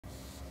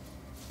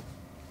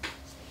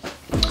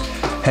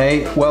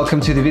Hey,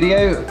 welcome to the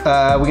video.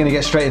 We're going to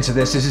get straight into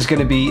this. This is going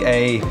to be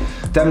a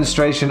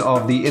demonstration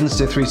of the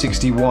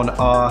Insta360 One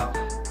R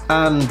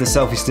and the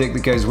selfie stick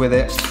that goes with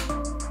it,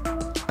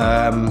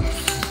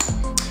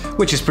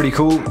 which is pretty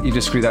cool. You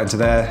just screw that into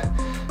there,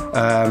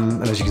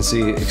 and as you can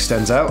see, it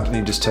extends out, and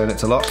you just turn it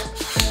to lock.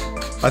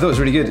 I thought it was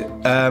really good,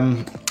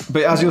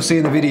 but as you'll see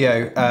in the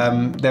video,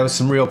 there was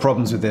some real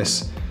problems with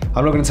this.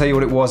 I'm not going to tell you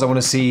what it was. I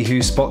want to see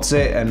who spots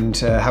it and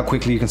how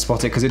quickly you can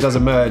spot it, because it does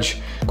emerge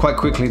quite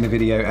quickly in the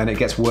video and it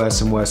gets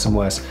worse and worse and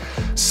worse.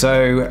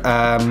 So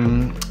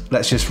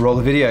let's just roll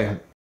the video.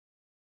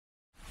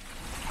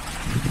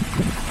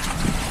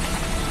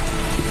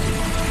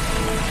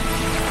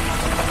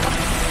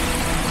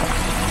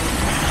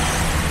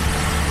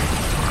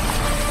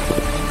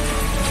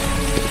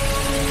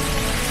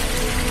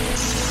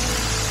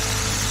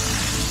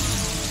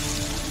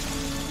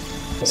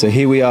 So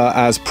here we are,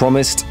 as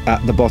promised,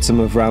 at the bottom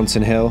of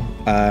Rounton Hill.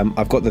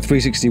 I've got the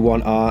 360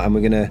 One R and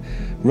we're going to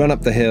run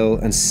up the hill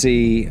and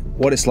see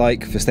what it's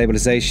like for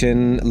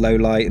stabilization, low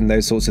light and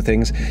those sorts of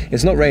things.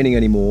 It's not raining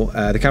anymore.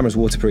 The camera's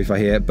waterproof, I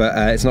hear, but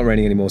it's not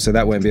raining anymore, so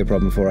that won't be a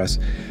problem for us.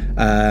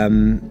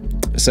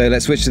 So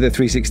let's switch to the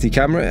 360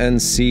 camera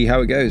and see how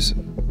it goes.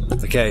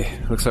 Okay,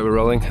 looks like we're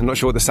rolling. I'm not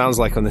sure what the sound's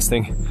like on this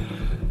thing.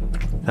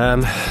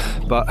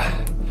 But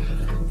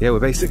yeah, we're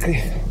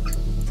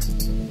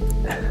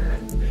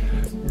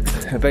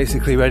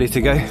basically ready to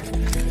go.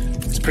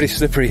 It's pretty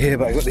slippery here,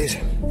 but I got these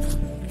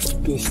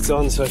beasts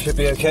on, so I should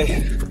be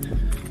okay.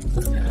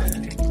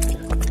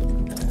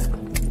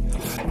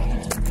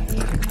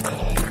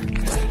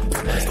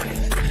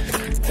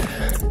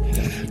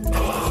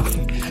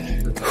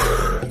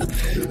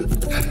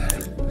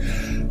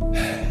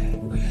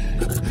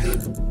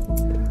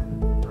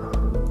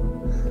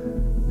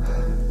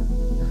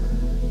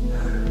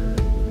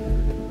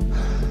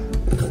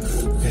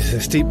 It's a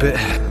steep bit.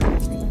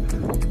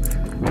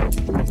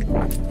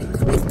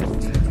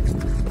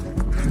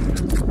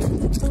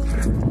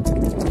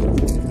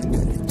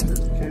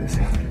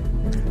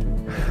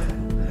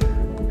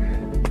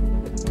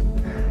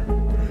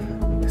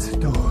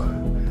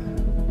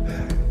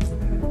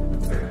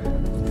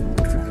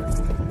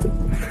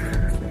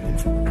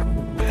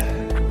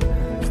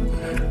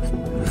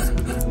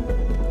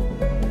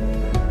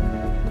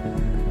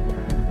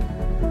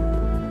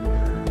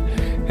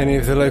 Any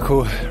of the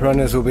local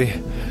runners will be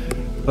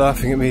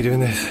laughing at me doing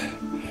this.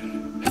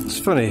 It's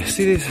funny,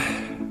 see these?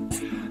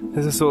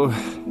 There's a sort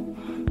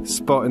of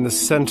spot in the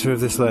centre of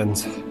this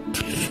lens.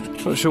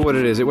 Not sure what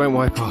it is, it won't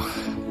wipe off.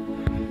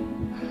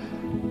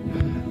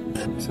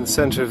 It's in the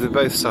centre of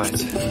both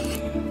sides.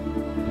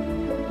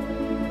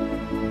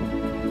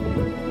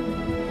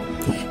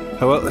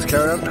 Oh well, let's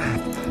carry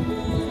on.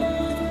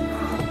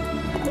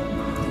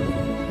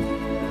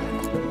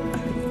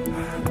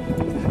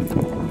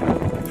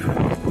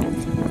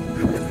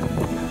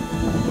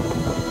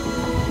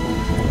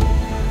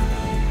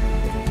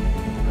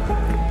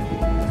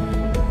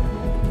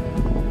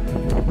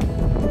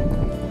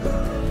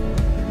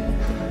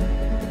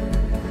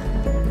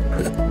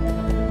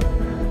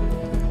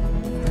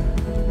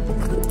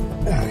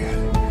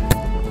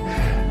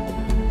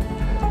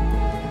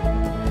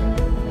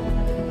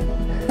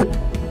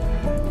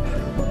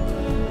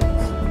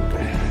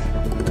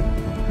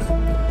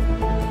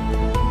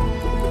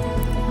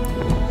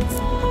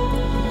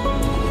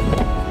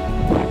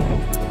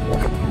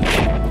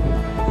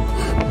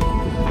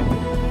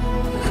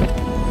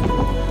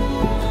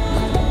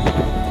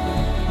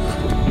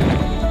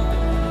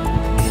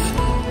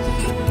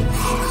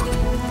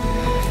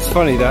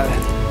 Funny that,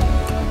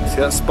 see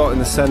that spot in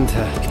the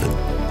centre,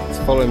 it's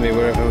following me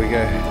wherever we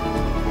go.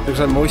 Looks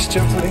like moisture,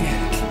 I think.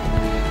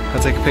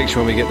 I'll take a picture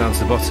when we get down to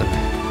the bottom.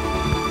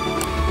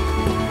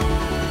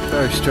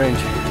 Very strange.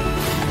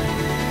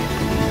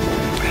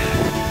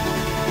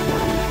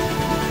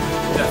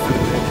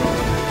 Definitely a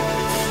problem.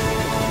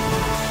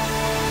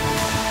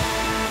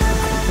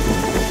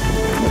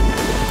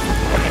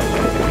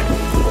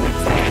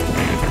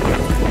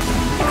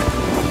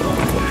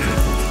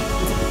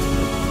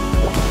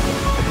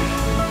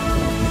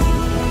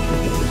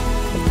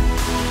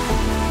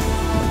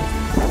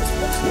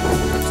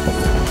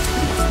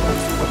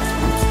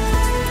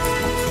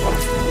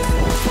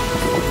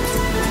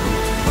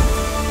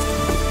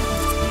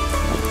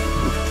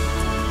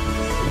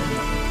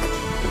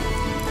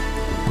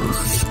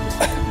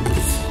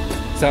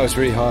 That was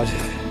really hard,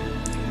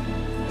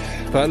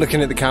 but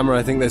looking at the camera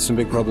I think there's some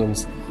big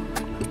problems.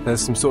 There's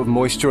some sort of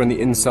moisture on the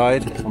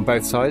inside on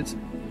both sides.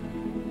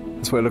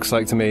 That's what it looks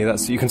like to me.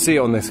 That's, you can see it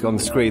on the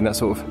screen, that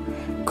sort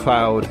of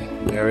cloud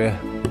area.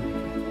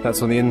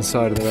 That's on the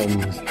inside of the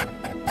lens.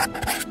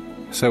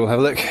 So we'll have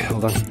a look.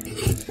 Hold on.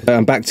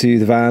 I'm back to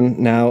the van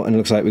now and it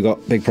looks like we've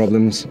got big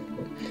problems,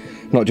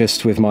 not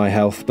just with my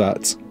health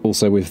but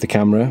also with the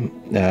camera.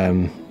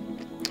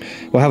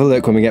 We'll have a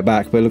look when we get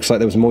back, but it looks like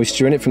there was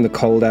moisture in it from the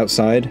cold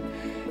outside,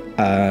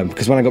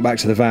 because when I got back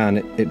to the van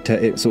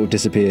it sort of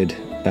disappeared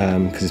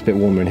because it's a bit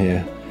warmer in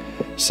here.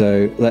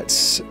 So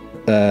let's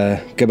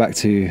go back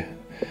to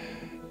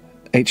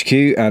HQ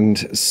and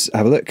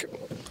have a look.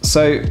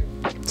 So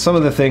some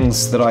of the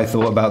things that I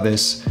thought about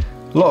this: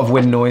 a lot of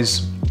wind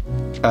noise,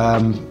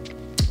 a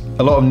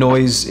lot of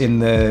noise in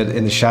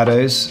the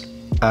shadows.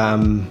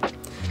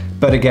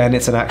 But again,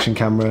 it's an action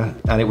camera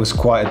and it was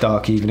quite a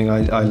dark evening.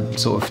 I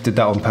sort of did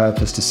that on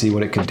purpose to see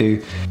what it could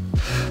do.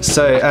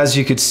 So as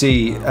you could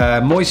see,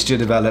 moisture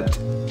developed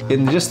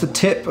in just the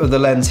tip of the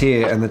lens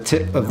here and the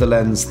tip of the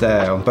lens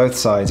there on both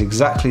sides,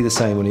 exactly the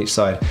same on each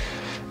side.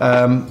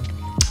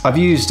 I've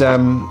used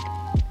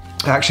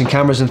action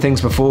cameras and things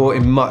before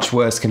in much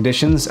worse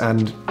conditions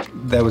and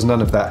there was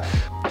none of that.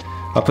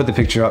 I'll put the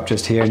picture up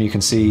just here and you can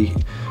see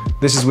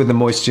this is with the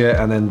moisture,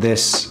 and then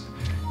this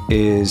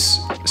is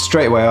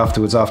straight away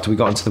afterwards, after we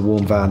got into the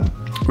warm van.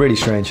 Really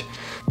strange.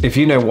 If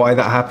you know why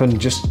that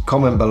happened, just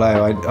comment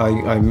below.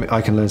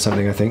 I can learn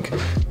something, I think.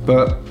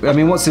 But I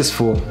mean, what's this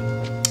for?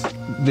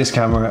 This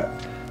camera,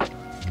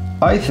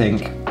 I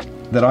think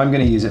that I'm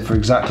going to use it for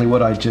exactly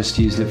what I just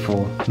used it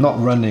for. Not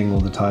running all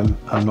the time.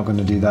 I'm not going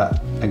to do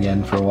that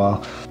again for a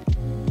while.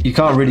 You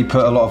can't really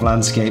put a lot of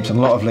landscapes and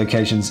a lot of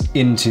locations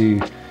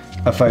into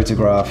a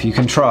photograph. You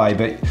can try,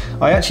 but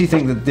I actually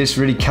think that this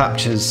really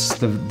captures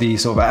the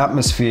sort of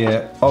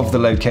atmosphere of the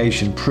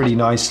location pretty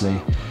nicely.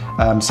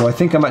 So I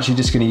think I'm actually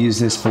just going to use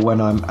this for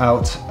when I'm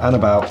out and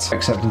about,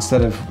 except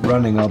instead of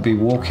running, I'll be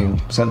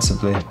walking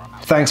sensibly.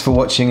 Thanks for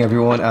watching,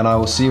 everyone, and I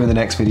will see you in the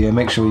next video.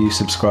 Make sure you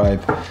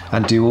subscribe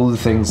and do all the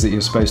things that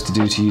you're supposed to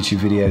do to YouTube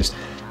videos.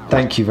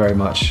 Thank you very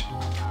much.